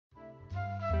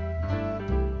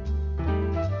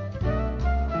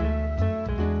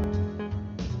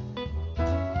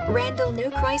Randall New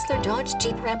Chrysler Dodge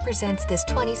Jeep Ram presents this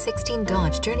 2016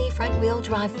 Dodge Journey front-wheel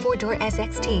drive 4-door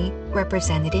SXT,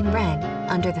 represented in red.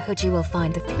 Under the hood you will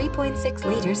find the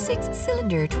 3.6-liter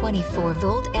 6-cylinder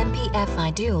 24-volt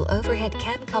MPFI dual overhead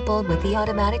cam coupled with the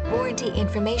automatic warranty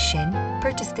information.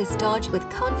 Purchase this Dodge with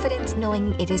confidence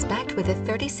knowing it is backed with a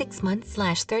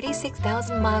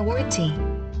 36-month/36,000-mile warranty.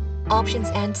 Options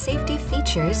and safety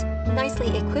features: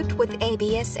 nicely equipped with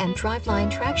ABS and driveline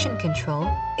traction control,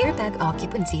 airbag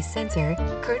occupancy sensor,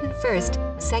 curtain first,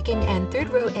 second and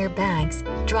third row airbags,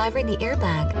 driver in the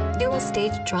airbag, dual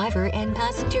stage driver and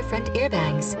passenger front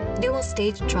airbags, dual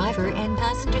stage driver and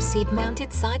passenger seat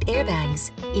mounted side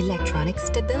airbags, electronic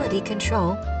stability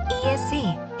control,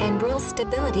 ESC, and roll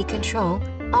stability control,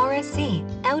 RSC,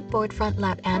 outboard front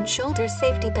lap and shoulder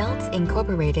safety belts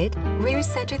incorporated, rear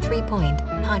center 3-point,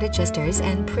 height adjusters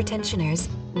and pretensioners,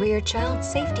 rear child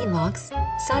safety locks,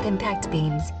 side impact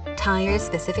beams, tires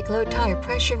specific low tire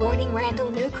pressure warning. Randall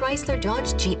New Chrysler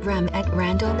Dodge Jeep Ram. At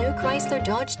Randall New Chrysler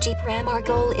Dodge Jeep Ram, our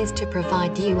goal is to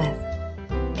provide you with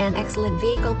an excellent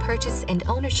vehicle purchase and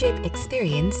ownership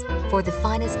experience. For the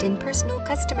finest in personal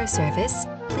customer service,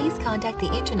 please contact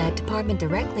the Internet department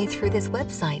directly through this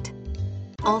website.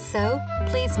 Also,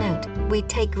 please note, we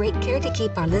take great care to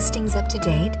keep our listings up to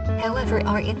date. However,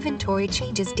 our inventory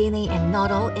changes daily and not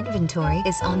all inventory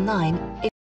is online.